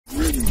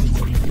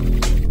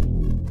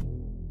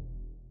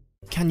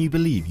Can you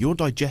believe your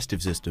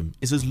digestive system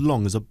is as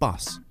long as a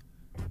bus?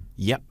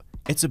 Yep,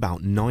 it's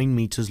about 9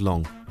 meters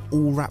long,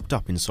 all wrapped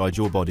up inside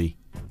your body.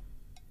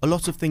 A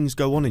lot of things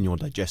go on in your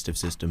digestive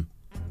system,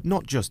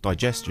 not just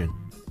digestion.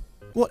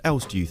 What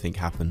else do you think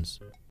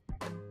happens?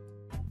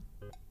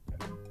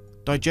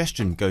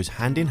 Digestion goes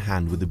hand in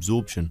hand with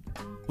absorption,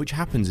 which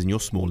happens in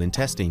your small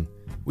intestine,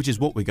 which is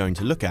what we're going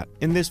to look at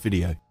in this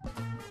video.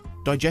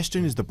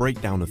 Digestion is the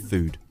breakdown of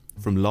food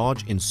from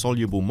large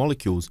insoluble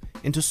molecules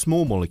into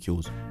small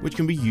molecules which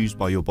can be used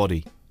by your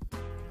body.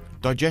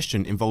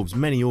 Digestion involves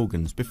many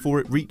organs before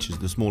it reaches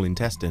the small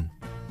intestine.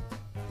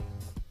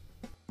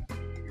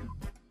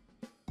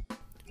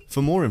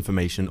 For more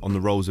information on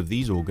the roles of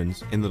these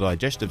organs in the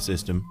digestive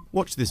system,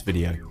 watch this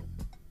video.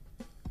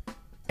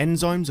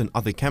 Enzymes and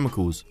other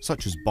chemicals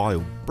such as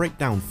bile break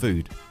down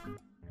food.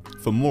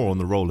 For more on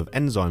the role of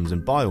enzymes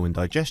and bile in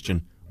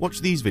digestion,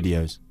 watch these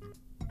videos.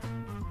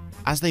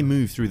 As they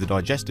move through the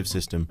digestive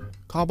system,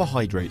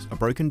 carbohydrates are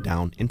broken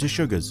down into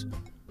sugars,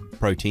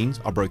 proteins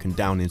are broken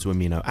down into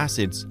amino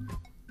acids,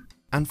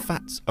 and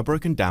fats are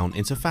broken down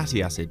into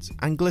fatty acids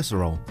and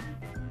glycerol.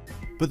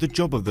 But the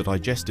job of the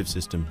digestive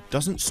system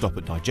doesn't stop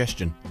at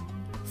digestion.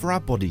 For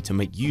our body to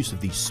make use of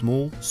these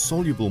small,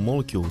 soluble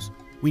molecules,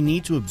 we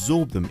need to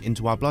absorb them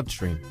into our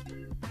bloodstream.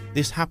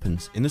 This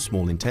happens in the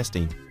small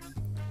intestine.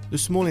 The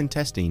small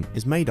intestine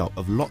is made up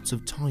of lots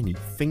of tiny,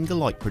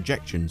 finger-like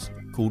projections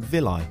called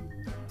villi.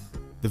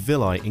 The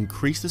villi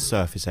increase the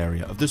surface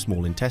area of the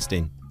small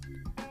intestine.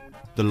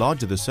 The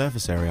larger the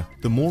surface area,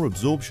 the more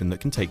absorption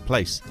that can take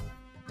place.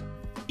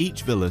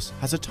 Each villus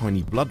has a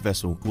tiny blood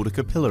vessel called a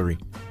capillary,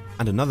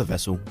 and another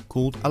vessel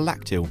called a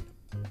lacteal.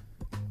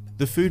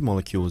 The food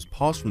molecules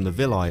pass from the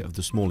villi of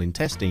the small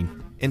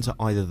intestine into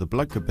either the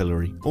blood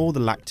capillary or the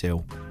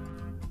lacteal.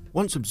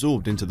 Once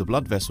absorbed into the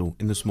blood vessel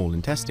in the small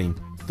intestine,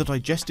 the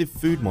digestive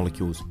food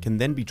molecules can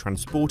then be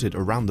transported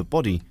around the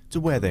body to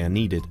where they are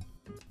needed.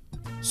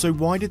 So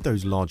why did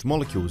those large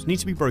molecules need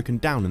to be broken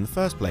down in the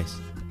first place?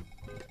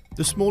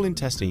 The small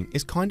intestine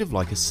is kind of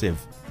like a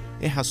sieve.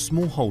 It has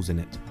small holes in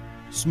it.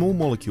 Small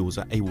molecules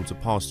are able to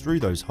pass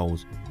through those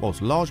holes,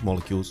 whilst large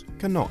molecules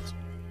cannot.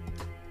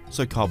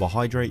 So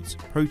carbohydrates,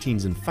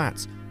 proteins and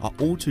fats are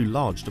all too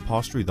large to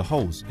pass through the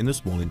holes in the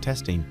small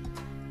intestine.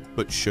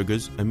 But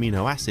sugars,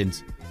 amino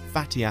acids,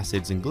 fatty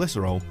acids and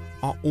glycerol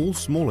are all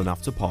small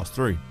enough to pass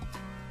through.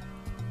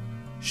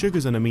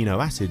 Sugars and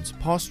amino acids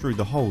pass through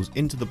the holes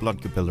into the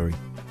blood capillary,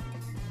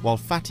 while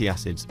fatty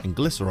acids and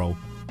glycerol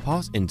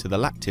pass into the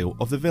lacteal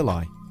of the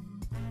villi.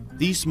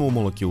 These small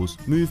molecules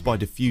move by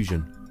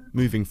diffusion,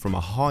 moving from a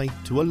high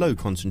to a low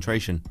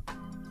concentration.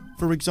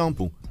 For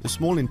example, the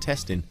small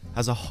intestine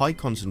has a high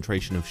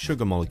concentration of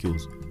sugar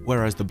molecules,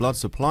 whereas the blood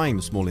supplying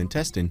the small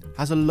intestine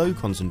has a low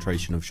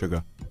concentration of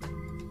sugar.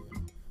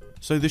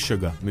 So the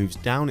sugar moves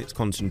down its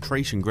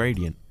concentration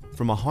gradient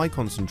from a high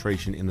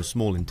concentration in the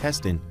small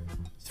intestine,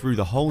 through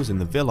the holes in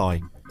the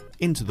villi,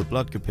 into the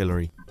blood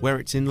capillary where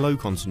it's in low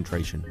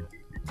concentration.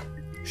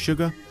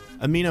 Sugar,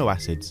 amino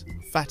acids,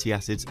 fatty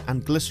acids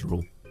and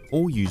glycerol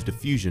all use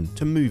diffusion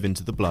to move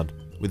into the blood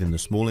within the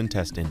small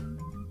intestine.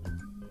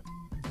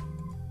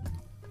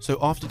 So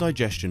after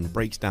digestion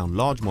breaks down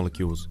large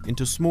molecules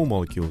into small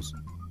molecules,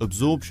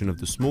 absorption of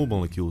the small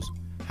molecules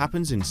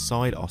happens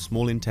inside our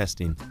small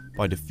intestine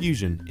by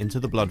diffusion into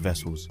the blood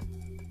vessels.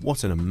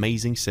 What an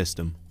amazing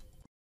system!